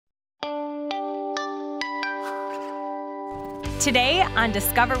Today on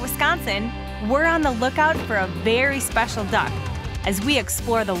Discover Wisconsin, we're on the lookout for a very special duck as we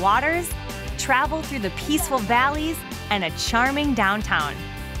explore the waters, travel through the peaceful valleys, and a charming downtown.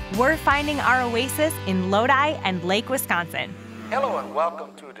 We're finding our oasis in Lodi and Lake Wisconsin. Hello and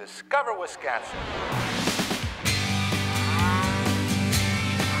welcome to Discover Wisconsin.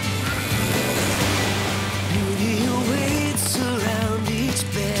 Beauty awaits around each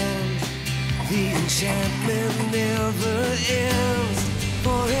bend. The enchantment never ends.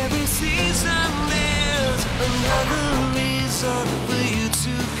 For every season there's another reason for you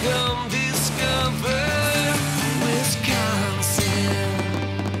to come discover Wisconsin.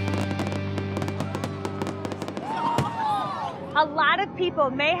 A lot of people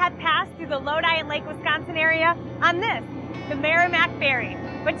may have passed through the Lodi and Lake Wisconsin area on this, the Merrimack Ferry.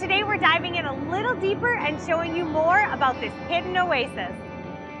 But today we're diving in a little deeper and showing you more about this hidden oasis.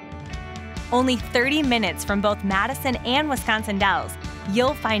 Only 30 minutes from both Madison and Wisconsin Dells,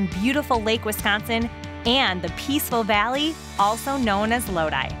 you'll find beautiful Lake Wisconsin and the peaceful valley, also known as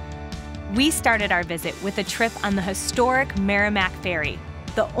Lodi. We started our visit with a trip on the historic Merrimack Ferry,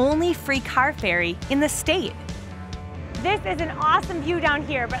 the only free car ferry in the state. This is an awesome view down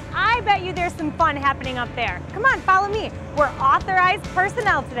here, but I bet you there's some fun happening up there. Come on, follow me. We're authorized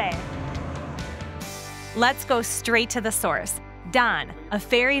personnel today. Let's go straight to the source. Don, a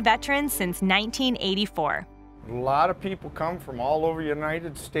ferry veteran since 1984. A lot of people come from all over the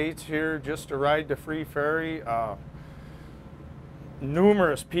United States here just to ride the free ferry.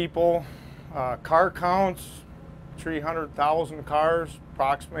 Numerous people, car counts, 300,000 cars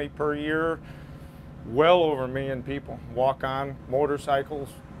approximately per year. Well over 1 million people walk on, motorcycles,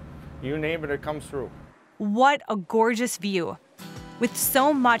 you name it, it comes through. What a gorgeous view. With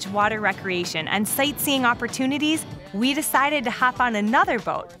so much water recreation and sightseeing opportunities, we decided to hop on another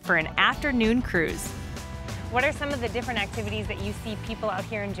boat for an afternoon cruise. What are some of the different activities that you see people out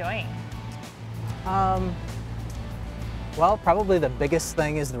here enjoying? Well, probably the biggest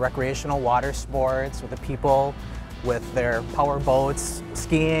thing is the recreational water sports with the people with their power boats.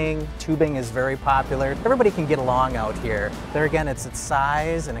 Skiing, tubing is very popular. Everybody can get along out here. There again, it's its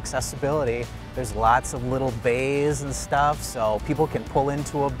size and accessibility. There's lots of little bays and stuff, so people can pull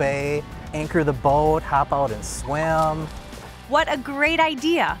into a bay, anchor the boat, hop out and swim. What a great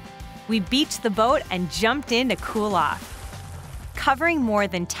idea! We beached the boat and jumped in to cool off. Covering more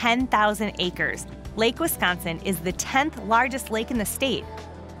than 10,000 acres, Lake Wisconsin is the 10th largest lake in the state.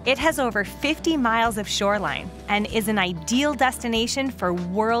 It has over 50 miles of shoreline and is an ideal destination for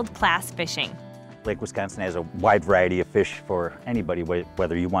world-class fishing. Lake Wisconsin has a wide variety of fish for anybody,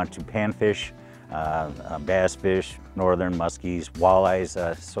 whether you want to panfish, bass fish, northern muskies, walleyes,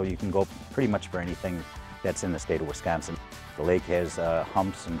 so you can go pretty much for anything that's in the state of Wisconsin. The lake has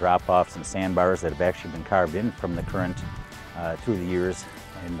humps and drop-offs and sandbars that have actually been carved in from the current through the years,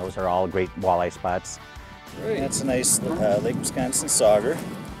 and those are all great walleye spots. That's a nice Lake Wisconsin sauger.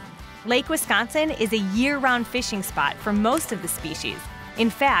 Lake Wisconsin is a year-round fishing spot for most of the species.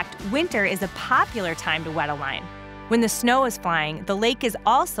 In fact, winter is a popular time to wet a line. When the snow is flying, the lake is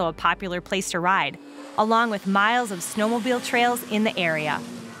also a popular place to ride, along with miles of snowmobile trails in the area.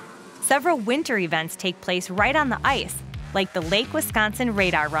 Several winter events take place right on the ice, like the Lake Wisconsin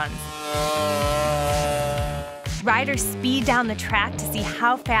Radar Runs. Riders speed down the track to see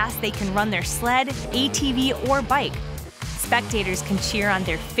how fast they can run their sled, ATV, or bike. Spectators can cheer on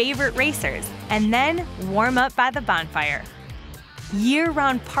their favorite racers and then warm up by the bonfire.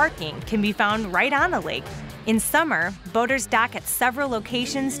 Year-round parking can be found right on the lake. In summer, boaters dock at several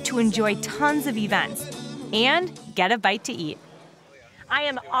locations to enjoy tons of events and get a bite to eat. I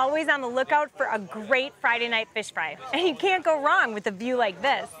am always on the lookout for a great Friday night fish fry, and you can't go wrong with a view like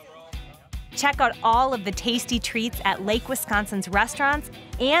this. Check out all of the tasty treats at Lake Wisconsin's restaurants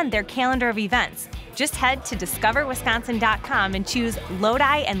and their calendar of events. Just head to discoverwisconsin.com and choose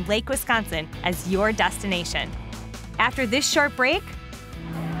Lodi and Lake Wisconsin as your destination. After this short break,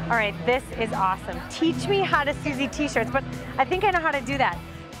 all right, this is awesome. Teach me how to Susie t-shirts, but I think I know how to do that.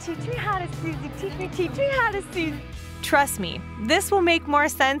 Teach me how to Susie, teach me how to Susie. Trust me, this will make more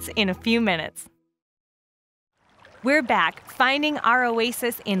sense in a few minutes. We're back, finding our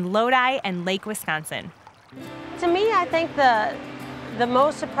oasis in Lodi and Lake Wisconsin. To me, I think the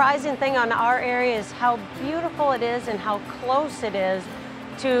most surprising thing on our area is how beautiful it is and how close it is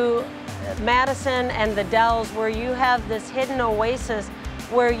to Madison and the Dells, where you have this hidden oasis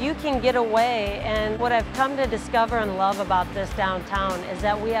where you can get away. And what I've come to discover and love about this downtown is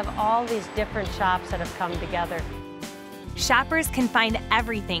that we have all these different shops that have come together. Shoppers can find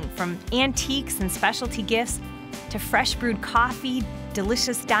everything from antiques and specialty gifts to fresh brewed coffee,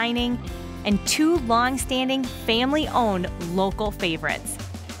 delicious dining, and 2 long-standing, family-owned local favorites.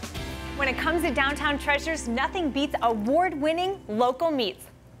 When it comes to downtown treasures, nothing beats award-winning local meats.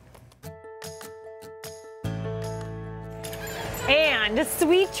 And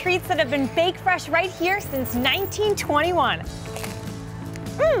sweet treats that have been baked fresh right here since 1921.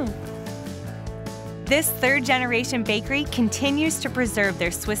 This third-generation bakery continues to preserve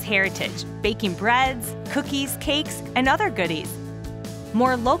their Swiss heritage, baking breads, cookies, cakes, and other goodies.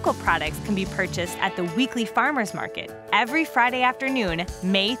 More local products can be purchased at the weekly farmers market every Friday afternoon,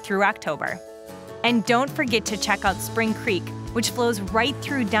 May through October. And don't forget to check out Spring Creek, which flows right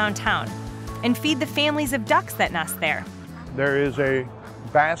through downtown, and feed the families of ducks that nest there. There is a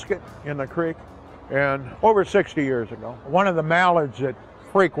basket in the creek, and over 60 years ago, one of the mallards that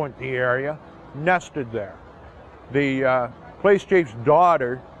frequent the area nested there. The police chief's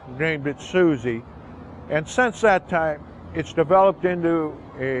daughter named it Susie, and since that time, it's developed into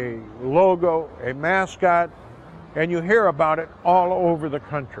a logo, a mascot, and you hear about it all over the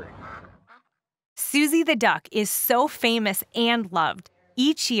country. Susie the Duck is so famous and loved.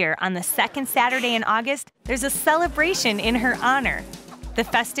 Each year on the second Saturday in August, there's a celebration in her honor. The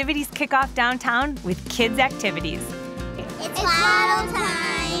festivities kick off downtown with kids' activities. It's waddle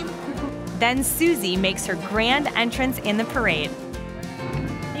time! Then Susie makes her grand entrance in the parade.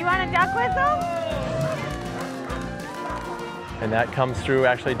 You want a duck whistle? And that comes through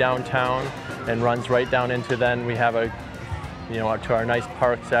actually downtown and runs right down into, then we have to our nice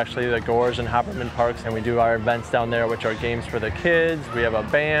parks, actually, the Gores and Hopperman parks, and we do our events down there, which are games for the kids. We have a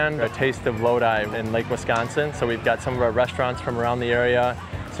band, a taste of Lodi in Lake Wisconsin, so we've got some of our restaurants from around the area,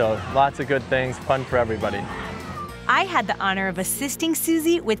 so lots of good things, fun for everybody. I had the honor of assisting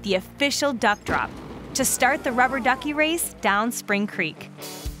Susie with the official duck drop to start the rubber ducky race down Spring Creek.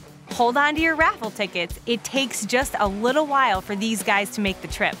 Hold on to your raffle tickets. It takes just a little while for these guys to make the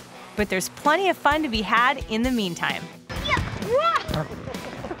trip, but there's plenty of fun to be had in the meantime.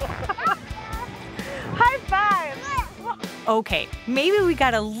 High five! Okay, maybe we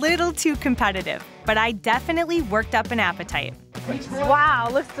got a little too competitive, but I definitely worked up an appetite. Wow,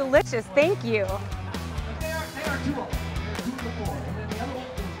 looks delicious. Thank you.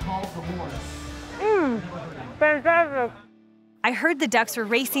 Fantastic. I heard the ducks were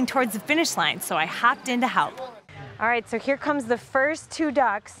racing towards the finish line, so I hopped in to help. All right, so here comes the first 2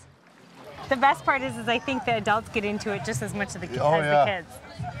 ducks. The best part is I think the adults get into it just as much as the kids.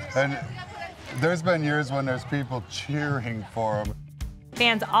 And there's been years when there's people cheering for them.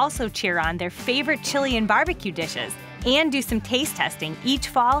 Fans also cheer on their favorite chili and barbecue dishes and do some taste testing each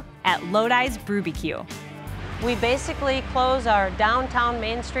fall at Lodi's Brew-B-Que. We basically close our downtown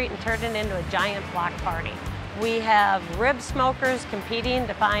Main Street and turn it into a giant block party. We have rib smokers competing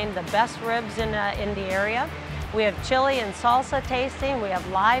to find the best ribs in the area. We have chili and salsa tasting. We have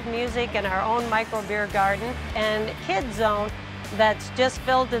live music in our own micro beer garden and kids zone that's just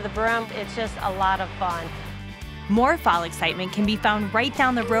filled to the brim. It's just a lot of fun. More fall excitement can be found right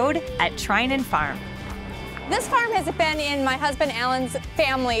down the road at Trinan Farm. This farm has been in my husband Alan's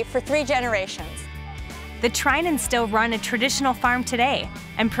family for 3 generations. The Trinans still run a traditional farm today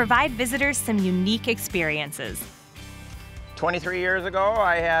and provide visitors some unique experiences. 23 years ago,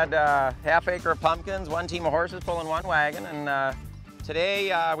 I had a half-acre of pumpkins, 1 team of horses pulling 1 wagon, and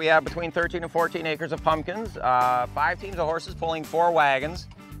today we have between 13 and 14 acres of pumpkins, 5 teams of horses pulling 4 wagons.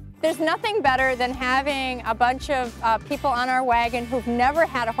 There's nothing better than having a bunch of people on our wagon who've never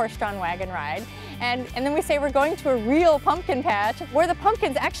had a horse-drawn wagon ride. And then we say we're going to a real pumpkin patch where the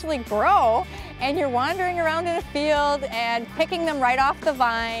pumpkins actually grow, and you're wandering around in a field and picking them right off the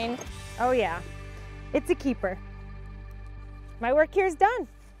vine. Oh yeah, it's a keeper. My work here is done.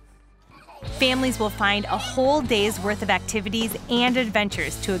 Families will find a whole day's worth of activities and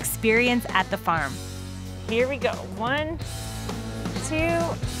adventures to experience at the farm. Here we go. 1,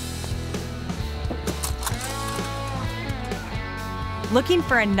 2. Looking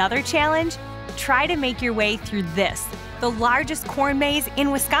for another challenge? Try to make your way through this, the largest corn maze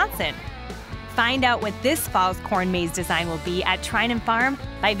in Wisconsin. Find out what this fall's corn maze design will be at Trinan Farm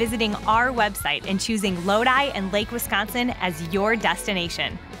by visiting our website and choosing Lodi and Lake Wisconsin as your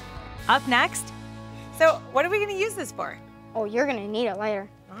destination. Up next, so what are we going to use this for? Oh, you're going to need it later.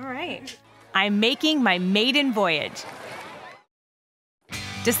 All right. I'm making my maiden voyage.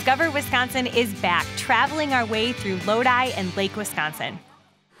 Discover Wisconsin is back, traveling our way through Lodi and Lake Wisconsin.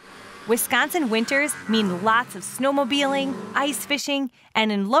 Wisconsin winters mean lots of snowmobiling, ice fishing,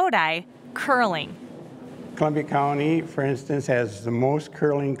 and in Lodi, curling. Columbia County, for instance, has the most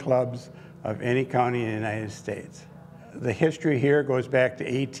curling clubs of any county in the United States. The history here goes back to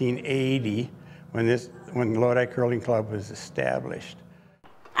 1880 when the Lodi Curling Club was established.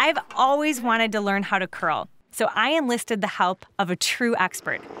 I've always wanted to learn how to curl, so I enlisted the help of a true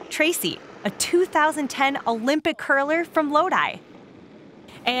expert, Tracy, a 2010 Olympic curler from Lodi.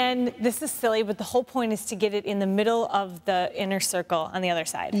 And this is silly, but the whole point is to get it in the middle of the inner circle on the other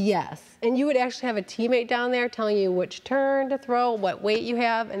side. Yes, and you would actually have a teammate down there telling you which turn to throw, what weight you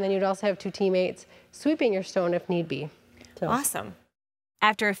have, and then you'd also have two teammates sweeping your stone if need be. So. Awesome.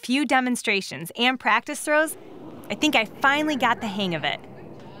 After a few demonstrations and practice throws, I think I finally got the hang of it.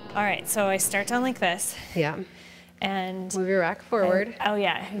 All right, so I start down like this. Yeah. And move your rack forward. Oh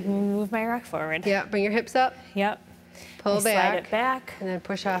yeah, move my rack forward. Yeah, bring your hips up. Yep. Pull back. Slide it back. And then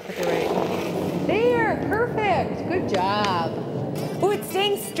push off at the right. There, perfect. Good job. Ooh, it's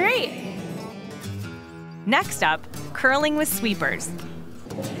staying straight. Next up, curling with sweepers.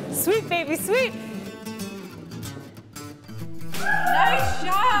 Sweep, baby, sweep. Nice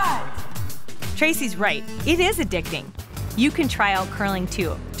shot. Tracy's right. It is addicting. You can try out curling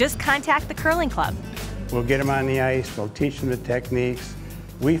too. Just contact the curling club. We'll get them on the ice. We'll teach them the techniques.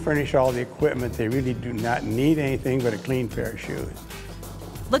 We furnish all the equipment. They really do not need anything but a clean pair of shoes.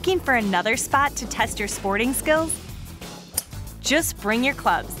 Looking for another spot to test your sporting skills? Just bring your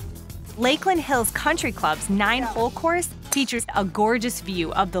clubs. Lakeland Hills Country Club's 9-hole course features a gorgeous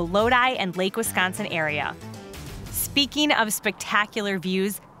view of the Lodi and Lake Wisconsin area. Speaking of spectacular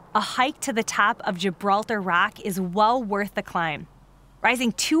views, a hike to the top of Gibraltar Rock is well worth the climb.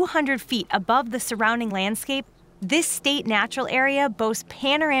 Rising 200 feet above the surrounding landscape, this state natural area boasts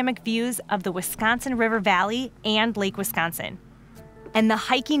panoramic views of the Wisconsin River Valley and Lake Wisconsin. And the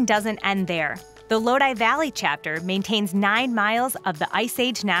hiking doesn't end there. The Lodi Valley chapter maintains 9 miles of the Ice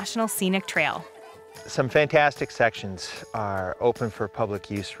Age National Scenic Trail. Some fantastic sections are open for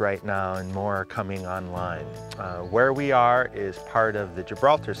public use right now, and more are coming online. Where we are is part of the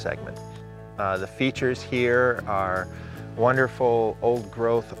Gibraltar segment. The features here are wonderful old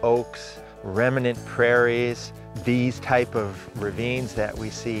growth oaks, remnant prairies, these type of ravines that we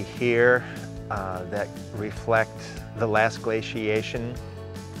see here that reflect the last glaciation.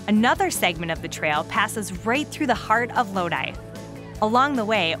 Another segment of the trail passes right through the heart of Lodi. Along the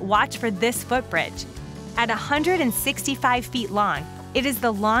way, watch for this footbridge. At 165 feet long, it is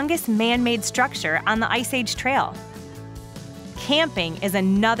the longest man-made structure on the Ice Age Trail. Camping is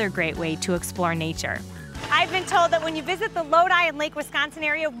another great way to explore nature. I've been told that when you visit the Lodi and Lake Wisconsin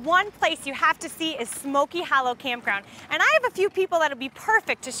area, one place you have to see is Smoky Hollow Campground. And I have a few people that'll be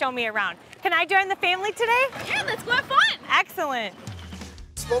perfect to show me around. Can I join the family today? Yeah, let's go have fun. Excellent.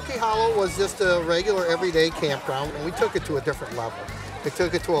 Smoky Hollow was just a regular everyday campground, and we took it to a different level. We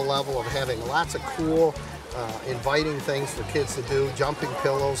took it to a level of having lots of cool, inviting things for kids to do, jumping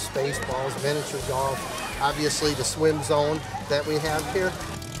pillows, space balls, miniature golf, obviously the swim zone that we have here.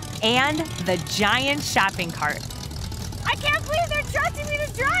 And the giant shopping cart. I can't believe they're trusting me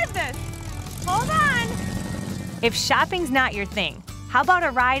to drive this. Hold on. If shopping's not your thing, how about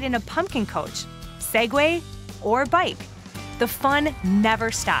a ride in a pumpkin coach, Segway, or bike? The fun never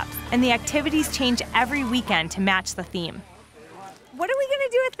stops, and the activities change every weekend to match the theme. What are we gonna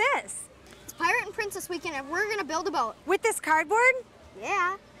do with this? It's Pirate and Princess weekend, and we're gonna build a boat. With this cardboard?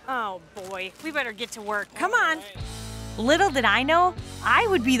 Yeah. Oh boy, we better get to work. Come on. Little did I know, I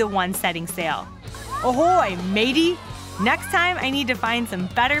would be the one setting sail. Ahoy, matey! Next time I need to find some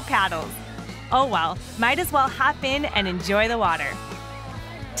better paddles. Oh well, might as well hop in and enjoy the water.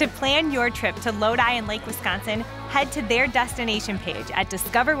 To plan your trip to Lodi and Lake Wisconsin, head to their destination page at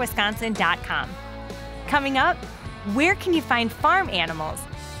discoverwisconsin.com. Coming up, where can you find farm animals,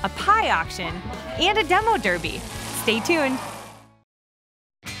 a pie auction, and a demo derby? Stay tuned.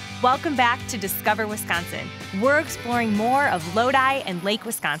 Welcome back to Discover Wisconsin. We're exploring more of Lodi and Lake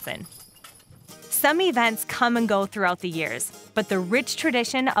Wisconsin. Some events come and go throughout the years, but the rich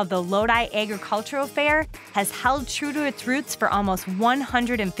tradition of the Lodi Agricultural Fair has held true to its roots for almost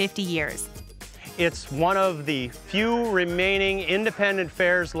 150 years. It's one of the few remaining independent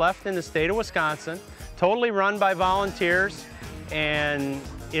fairs left in the state of Wisconsin, totally run by volunteers, and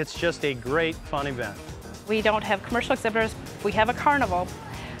it's just a great, fun event. We don't have commercial exhibitors, we have a carnival.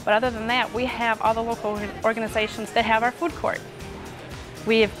 But other than that, we have all the local organizations that have our food court.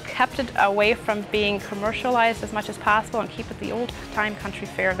 We have kept it away from being commercialized as much as possible and keep it the old-time country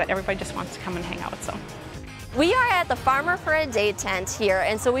fair that everybody just wants to come and hang out. So. We are at the Farmer for a Day tent here,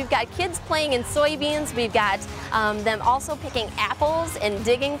 and so we've got kids playing in soybeans. We've got them also picking apples and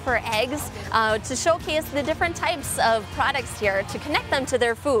digging for eggs to showcase the different types of products here to connect them to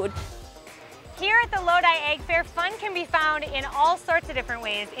their food. Here at the Lodi Egg Fair, fun can be found in all sorts of different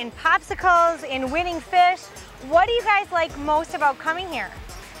ways, in popsicles, in winning fish. What do you guys like most about coming here?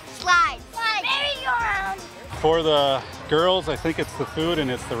 Slide. Merry-go-round. For the girls, I think it's the food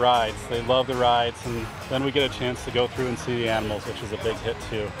and it's the rides. They love the rides, and then we get a chance to go through and see the animals, which is a big hit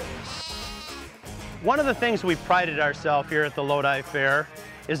too. One of the things we prided ourselves here at the Lodi Fair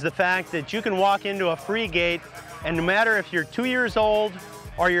is the fact that you can walk into a free gate, and no matter if you're 2 years old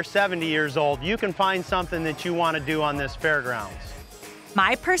or you're 70 years old, you can find something that you want to do on this fairgrounds.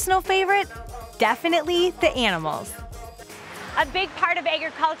 My personal favorite? Definitely the animals. A big part of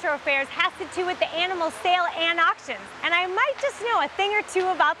agricultural fairs has to do with the animal sale and auctions, and I might just know a thing or two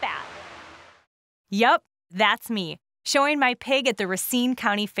about that. Yup, that's me, showing my pig at the Racine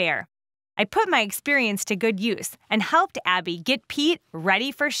County Fair. I put my experience to good use and helped Abby get Pete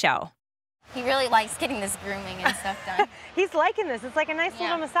ready for show. He really likes getting this grooming and stuff done. He's liking this. It's like a nice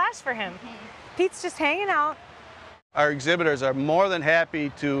little massage for him. Pete's just hanging out. Our exhibitors are more than happy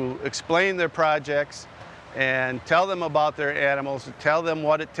to explain their projects and tell them about their animals, and tell them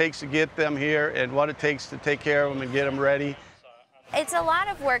what it takes to get them here and what it takes to take care of them and get them ready. It's a lot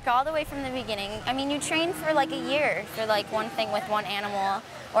of work all the way from the beginning. I mean, you train for like a year for like one thing with one animal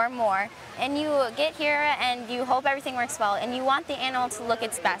or more, and you get here and you hope everything works well, and you want the animal to look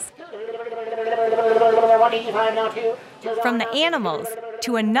its best. From the animals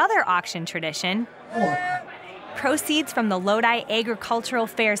to another auction tradition, proceeds from the Lodi Agricultural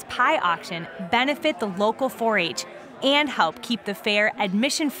Fair's pie auction benefit the local 4-H and help keep the fair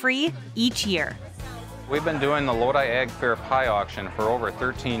admission-free each year. We've been doing the Lodi Ag Fair pie auction for over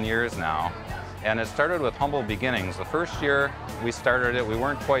 13 years now, and it started with humble beginnings. The first year we started it, we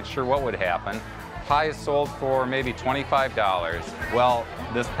weren't quite sure what would happen. Pies sold for maybe $25. Well,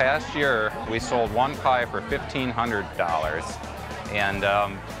 this past year we sold one pie for $1,500, and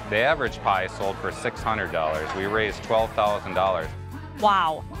the average pie sold for $600. We raised $12,000.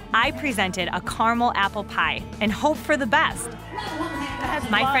 Wow, I presented a caramel apple pie and hoped for the best.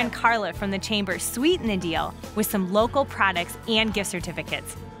 My friend Carla from the Chamber sweetened the deal with some local products and gift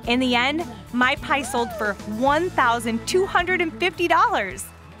certificates. In the end, my pie sold for $1,250.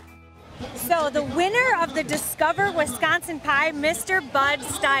 So the winner of the Discover Wisconsin Pie, Mr. Bud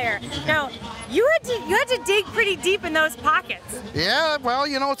Steyer. Now, you had to dig pretty deep in those pockets. Yeah, well,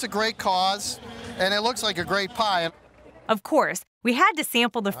 you know, it's a great cause, and it looks like a great pie. Of course, we had to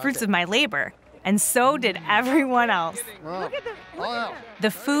sample the fruits of my labor, and so did everyone else. Look at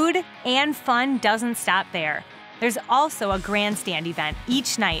The food and fun doesn't stop there. There's also a grandstand event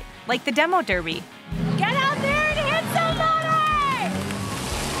each night, like the Demo Derby. Get out there and hit somebody!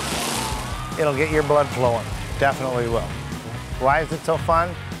 It'll get your blood flowing. Definitely will. Why is it so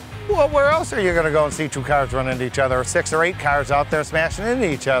fun? Well, where else are you going to go and see two cars run into each other, or 6 or 8 cars out there smashing into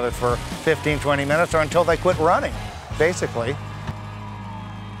each other for 15, 20 minutes, or until they quit running, basically.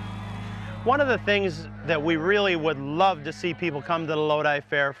 One of the things that we really would love to see people come to the Lodi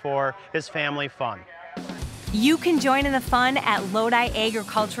Fair for is family fun. You can join in the fun at Lodi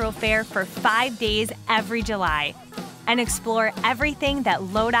Agricultural Fair for 5 days every July and explore everything that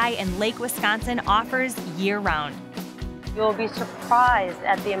Lodi and Lake Wisconsin offers year-round. You'll be surprised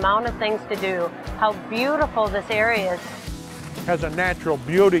at the amount of things to do, how beautiful this area is. It has a natural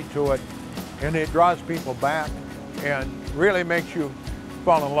beauty to it, and it draws people back and really makes you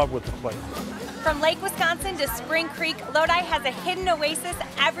fall in love with the place. From Lake Wisconsin to Spring Creek, Lodi has a hidden oasis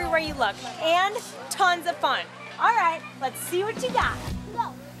everywhere you look, and tons of fun. All right, let's see what you got.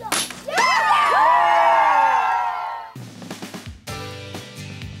 Go, go. Yeah!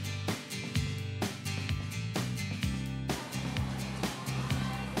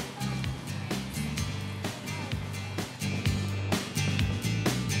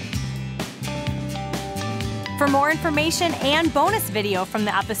 For more information and bonus video from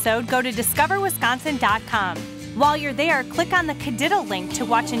the episode, go to discoverwisconsin.com. While you're there, click on the Cadiddle link to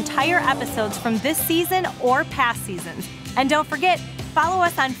watch entire episodes from this season or past seasons. And don't forget, follow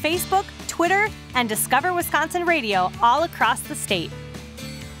us on Facebook, Twitter, and Discover Wisconsin Radio all across the state.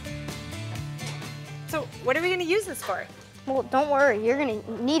 So what are we gonna use this for? Well, don't worry, you're gonna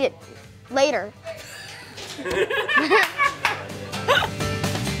need it later.